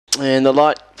And the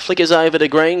light flickers over to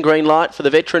green. Green light for the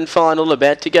veteran final.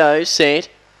 About to go. Set.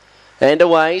 And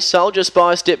away, Soldier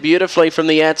Spy stepped beautifully from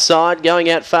the outside, going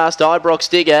out fast, Ibrox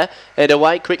Digger, and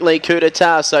away quickly, Coup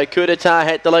d'etat. So Coup d'etat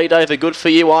had the lead over, good for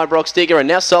you, Ibrox Digger, and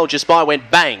now Soldier Spy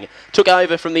went bang, took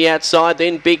over from the outside,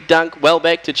 then Big Dunk, well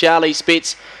back to Charlie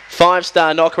Spitz,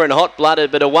 5-star knocker and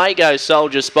hot-blooded, but away goes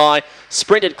Soldier Spy,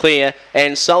 sprinted clear,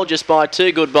 and Soldier Spy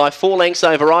too good by 4 lengths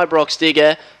over Ibrox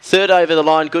Digger, third over the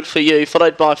line, good for you,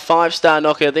 followed by 5-star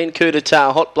knocker, then Coup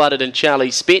d'etat, hot-blooded and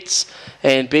Charlie Spitz,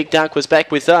 and Big Dunk was back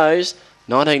with those.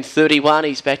 1931,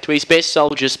 he's back to his best,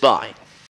 Soldier Spy.